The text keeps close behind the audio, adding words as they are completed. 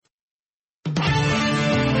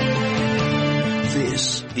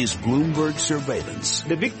is Bloomberg Surveillance.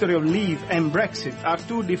 The victory of Leave and Brexit are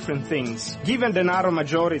two different things. Given the narrow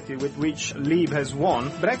majority with which Leave has won,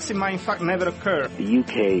 Brexit might in fact never occur. The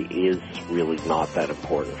UK is really not that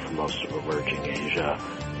important for most of emerging Asia,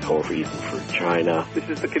 or even for China. This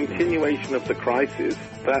is the continuation of the crisis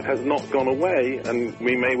that has not gone away, and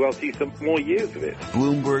we may well see some more years of it.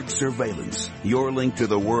 Bloomberg Surveillance, your link to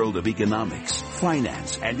the world of economics,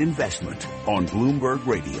 finance, and investment on Bloomberg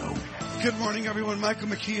Radio. Good morning, everyone. Michael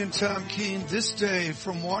McKee and Tom Keene. This day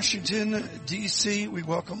from Washington, D.C., we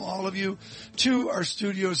welcome all of you to our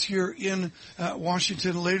studios here in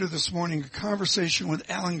Washington. Later this morning, a conversation with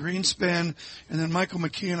Alan Greenspan, and then Michael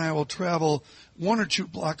McKee and I will travel 1 or 2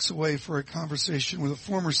 blocks away for a conversation with a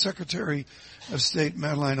former Secretary of State,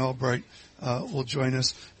 Madeleine Albright, will join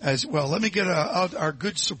us as well. Let me get out our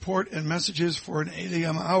good support and messages for an 8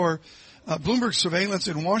 a.m. hour. Bloomberg Surveillance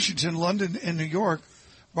in Washington, London, and New York.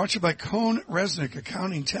 Brought to you by Cohn Resnick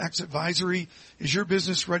Accounting Tax Advisory. Is your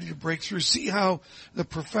business ready to break through? See how the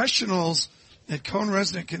professionals at Cohn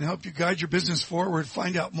Resnick can help you guide your business forward.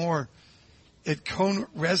 Find out more at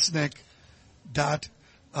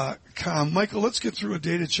cohnresnick.com. Michael, let's get through a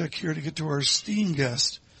data check here to get to our esteemed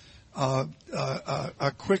guest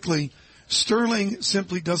quickly. Sterling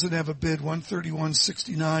simply doesn't have a bid.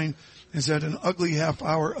 131.69 is at an ugly half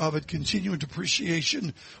hour of it. Continuing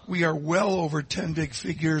depreciation. We are well over 10 big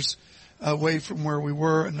figures away from where we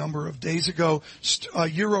were a number of days ago.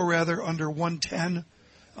 Euro rather under 110,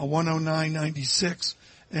 109.96.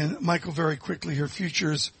 And Michael, very quickly here,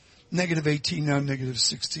 futures negative 18 now, negative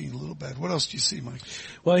 16. A little bad. What else do you see, Mike?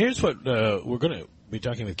 Well, here's what we're going to be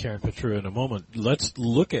talking with Karen Petrou in a moment. Let's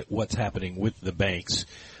look at what's happening with the banks.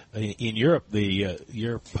 In Europe, the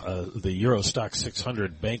Euro Stock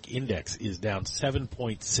 600 bank index is down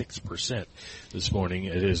 7.6% this morning.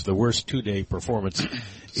 It is the worst 2-day performance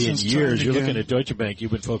in years. You're looking at Deutsche Bank.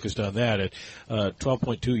 You've been focused on that. At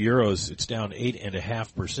 12.2 euros, it's down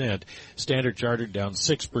 8.5%. Standard Chartered down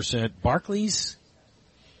 6%. Barclays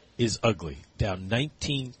is ugly, down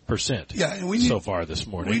 19% so far this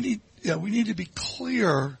morning. We need to be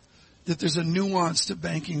clear that there's a nuance to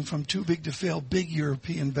banking from too big to fail big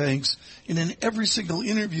European banks. And in every single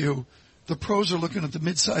interview, the pros are looking at the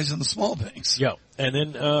mid-size and the small banks. Yeah. And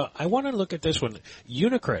then I want to look at this one.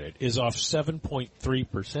 Unicredit is off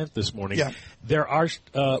 7.3% this morning. Yeah. There are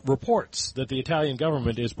reports that the Italian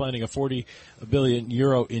government is planning a 40 billion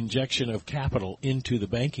euro injection of capital into the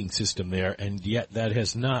banking system there, and yet that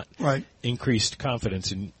has not increased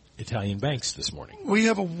confidence in Italian banks this morning. We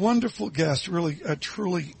have a wonderful guest, really,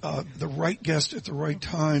 truly the right guest at the right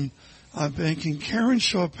time on banking. Karen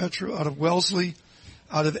Petrou out of Wellesley,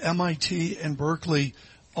 out of MIT and Berkeley,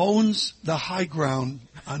 owns the high ground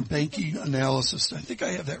on banking analysis. I think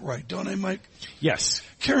I have that right, don't I, Mike? Yes.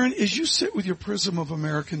 Karen, as you sit with your prism of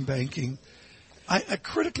American banking, I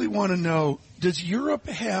critically want to know, does Europe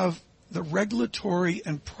have the regulatory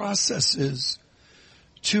and processes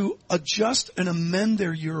to adjust and amend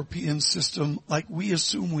their European system like we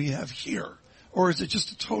assume we have here? Or is it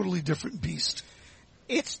just a totally different beast?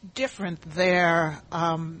 It's different there.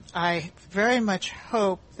 I very much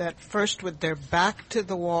hope that first with their back to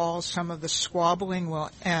the wall, some of the squabbling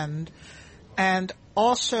will end. And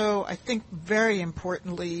also, I think very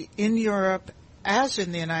importantly, in Europe, as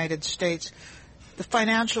in the United States, the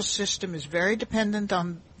financial system is very dependent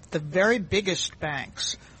on the very biggest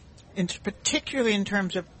banks. Particularly in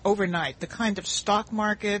terms of overnight, the kind of stock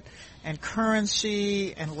market and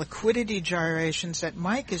currency and liquidity gyrations that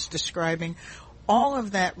Mike is describing, all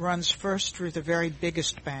of that runs first through the very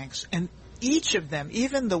biggest banks. And each of them,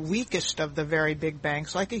 even the weakest of the very big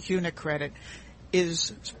banks, like a Unicredit,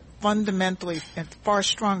 is fundamentally and far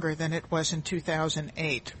stronger than it was in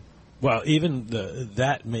 2008. Well, even though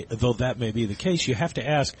that may be the case, you have to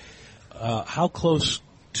ask how close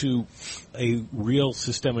to a real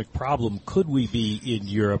systemic problem could we be in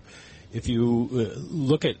Europe if you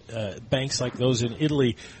look at banks like those in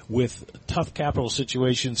Italy with tough capital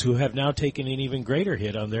situations who have now taken an even greater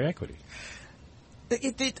hit on their equity?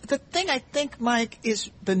 The thing I think, Mike, is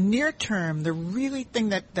the near term, the really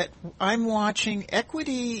thing that I'm watching.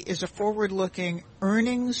 Equity is a forward-looking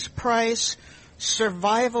earnings price.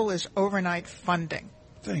 Survival is overnight funding.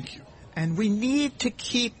 Thank you. And we need to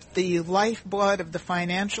keep the lifeblood of the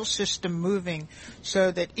financial system moving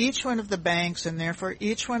so that each one of the banks and therefore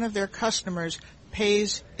each one of their customers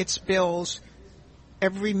pays its bills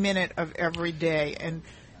every minute of every day. And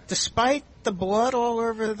despite the blood all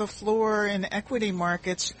over the floor in equity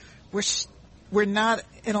markets, we're not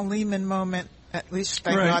in a Lehman moment, at least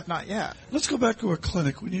thank God not yet. Let's go back to a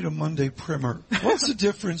clinic. We need a Monday primer. What's the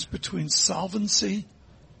difference between solvency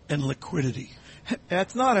and liquidity?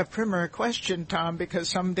 That's not a primer question, Tom, because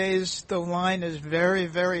some days the line is very,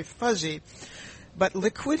 very fuzzy. But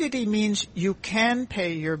liquidity means you can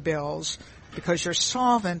pay your bills because you're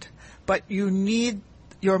solvent, but you need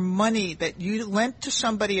your money that you lent to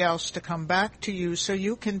somebody else to come back to you so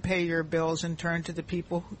you can pay your bills and turn to the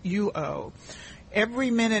people you owe.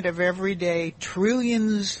 Every minute of every day,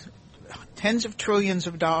 trillions, tens of trillions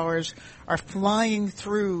of dollars are flying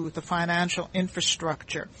through the financial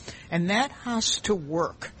infrastructure, and that has to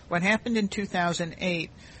work. What happened in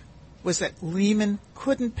 2008 was that Lehman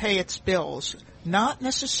couldn't pay its bills, not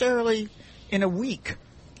necessarily in a week,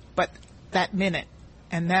 but that minute,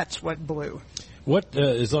 and that's what blew. What,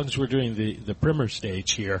 as long as we're doing the primer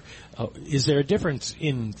stage here, is there a difference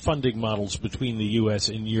in funding models between the U.S.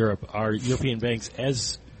 and Europe? Are European banks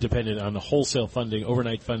as dependent on the wholesale funding,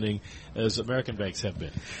 overnight funding, as American banks have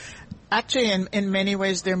been? Actually, in many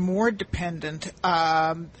ways, they're more dependent.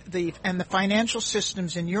 The financial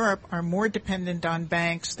systems in Europe are more dependent on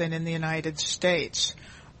banks than in the United States.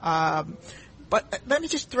 But let me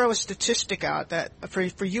just throw a statistic out that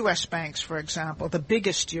for U.S. banks, for example, the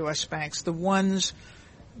biggest U.S. banks, the ones,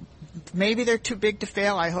 maybe they're too big to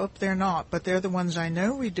fail, I hope they're not, but they're the ones I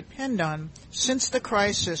know we depend on. Since the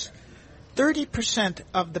crisis, 30%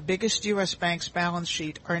 of the biggest U.S. banks' balance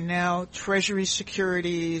sheet are now Treasury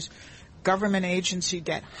securities, government agency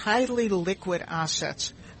debt, highly liquid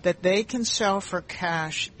assets that they can sell for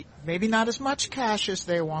cash, maybe not as much cash as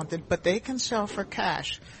they wanted, but they can sell for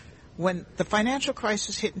cash. When the financial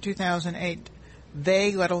crisis hit in 2008,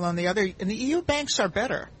 they, let alone the other, and the EU banks are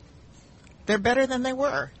better. They're better than they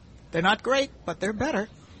were. They're not great, but they're better.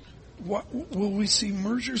 Will we see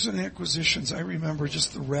mergers and acquisitions? I remember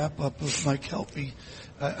just the wrap-up of Mike Helpy.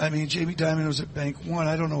 Jamie Dimon was at Bank One.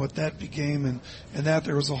 I don't know what that became, and that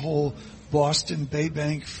there was a whole Boston Bay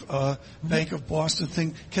Bank, Bank of Boston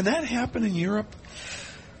thing. Can that happen in Europe?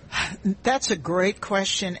 That's a great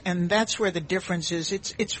question, and that's where the difference is.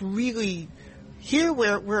 It's really, here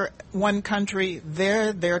we're one country,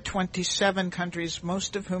 there 27 countries,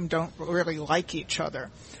 most of whom don't really like each other.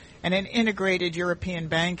 And an integrated European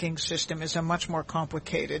banking system is a much more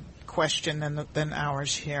complicated question than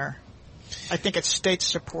ours here. I think it's state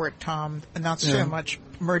support, Tom, and not so much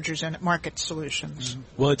mergers and market solutions.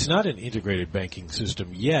 Mm-hmm. Well, it's not an integrated banking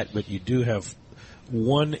system yet, but you do have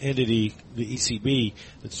one entity, the ECB,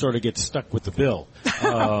 that sort of gets stuck with the bill,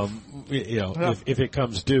 if it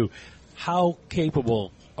comes due. How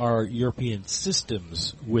capable are European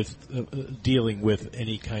systems with dealing with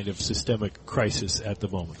any kind of systemic crisis at the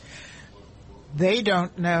moment? They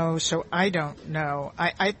don't know, so I don't know.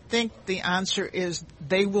 I think the answer is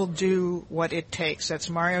they will do what it takes. That's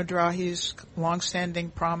Mario Draghi's longstanding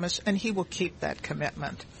promise, and he will keep that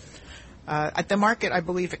commitment. The market, I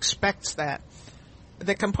believe, expects that.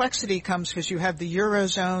 The complexity comes because you have the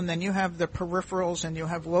Eurozone, then you have the peripherals, and you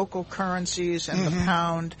have local currencies and the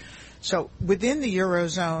pound. So within the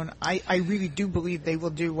Eurozone, I really do believe they will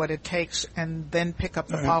do what it takes and then pick up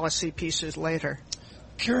the policy pieces later.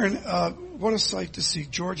 Karen, what a sight to see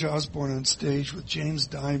George Osborne on stage with James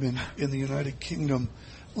Dimon in the United Kingdom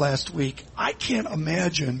last week. I can't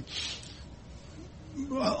imagine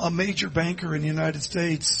a major banker in the United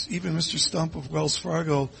States, even Mr. Stump of Wells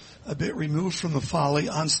Fargo, a bit removed from the folly,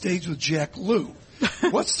 on stage with Jack Lew.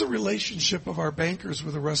 What's the relationship of our bankers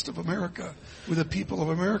with the rest of America, with the people of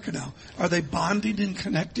America now? Are they bonding and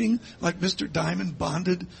connecting like Mr. Dimon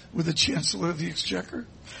bonded with the Chancellor of the Exchequer?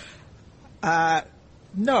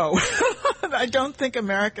 No. I don't think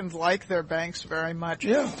Americans like their banks very much.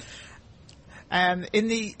 Yeah. And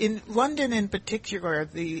in London in particular,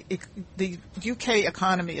 the UK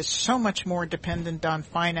economy is so much more dependent on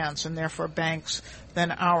finance and therefore banks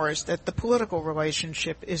than ours that the political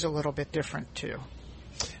relationship is a little bit different too.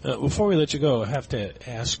 Before we let you go, I have to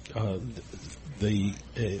ask how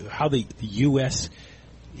the U.S.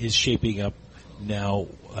 is shaping up now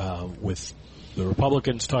with the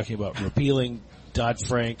Republicans talking about repealing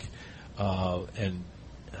Dodd-Frank and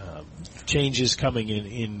changes coming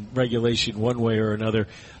in regulation one way or another.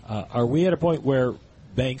 Are we at a point where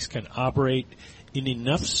banks can operate in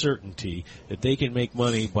enough certainty that they can make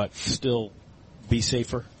money but still be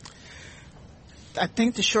safer? I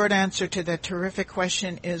think the short answer to that terrific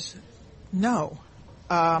question is no.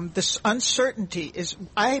 This uncertainty is,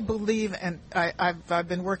 I believe, and I've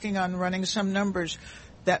been working on running some numbers,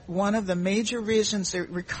 that one of the major reasons the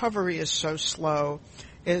recovery is so slow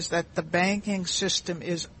is that the banking system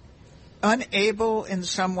is unable in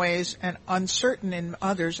some ways and uncertain in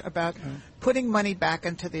others about putting money back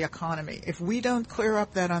into the economy. If we don't clear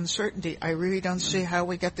up that uncertainty, I really don't see how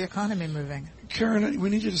we get the economy moving. Karen, we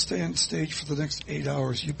need you to stay on stage for the next 8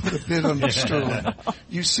 hours. You put a bid on sterling.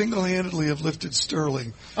 You single-handedly have lifted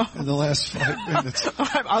sterling in the last 5 minutes.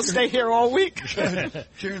 I'll stay here all week. Karen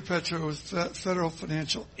Petrou with Federal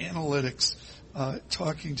Financial Analytics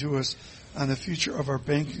talking to us on the future of our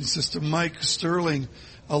banking system. Mike, sterling,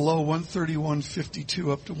 a low 131.52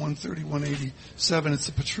 up to 131.87. It's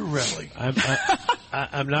the Petrou rally.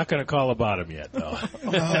 I'm not going to call a bottom yet, though.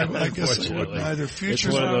 No, I guess I wouldn't either. Futures,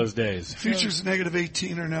 it's one of those days. Futures negative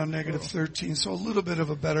 18 are now negative 13, so a little bit of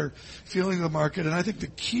a better feeling of the market. And I think the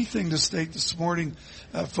key thing to state this morning,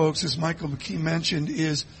 folks, as Michael McKee mentioned,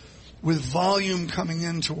 is with volume coming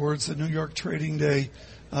in towards the New York trading day,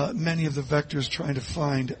 many of the vectors trying to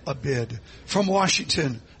find a bid. From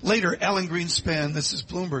Washington, later, Alan Greenspan, this is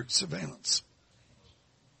Bloomberg Surveillance.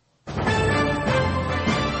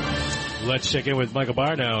 Let's check in with Michael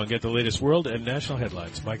Barr now and get the latest world and national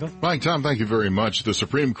headlines. Michael? Mike, Tom, thank you very much. The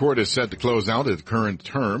Supreme Court is set to close out its current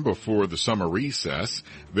term before the summer recess.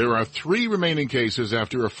 There are 3 remaining cases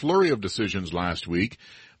after a flurry of decisions last week.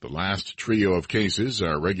 The last trio of cases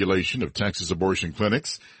are regulation of Texas abortion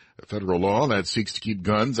clinics, a federal law that seeks to keep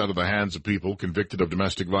guns out of the hands of people convicted of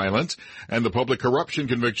domestic violence, and the public corruption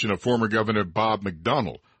conviction of former Governor Bob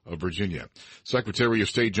McDonnell of Virginia. Secretary of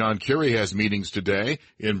State John Kerry has meetings today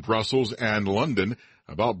in Brussels and London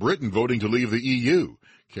about Britain voting to leave the EU.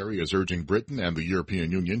 Kerry is urging Britain and the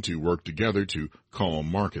European Union to work together to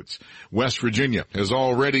calm markets. West Virginia has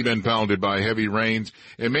already been pounded by heavy rains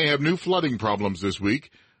and may have new flooding problems this week.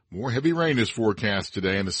 More heavy rain is forecast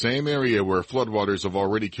today in the same area where floodwaters have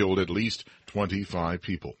already killed at least 25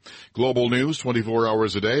 people. Global news 24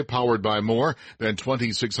 hours a day, powered by more than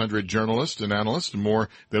 2,600 journalists and analysts in more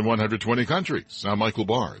than 120 countries. I'm Michael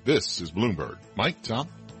Barr. This is Bloomberg. Mike, Tom?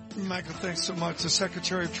 Michael, thanks so much. The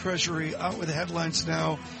Secretary of Treasury out with headlines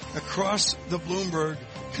now. Across the Bloomberg,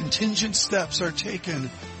 contingent steps are taken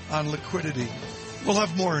on liquidity. We'll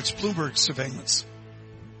have more. It's Bloomberg Surveillance.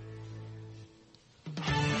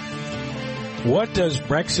 What does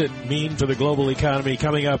Brexit mean for the global economy?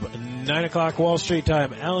 Coming up, 9 o'clock Wall Street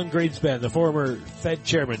time, Alan Greenspan, the former Fed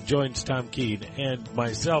chairman, joins Tom Keene and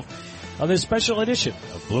myself on this special edition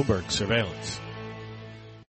of Bloomberg Surveillance.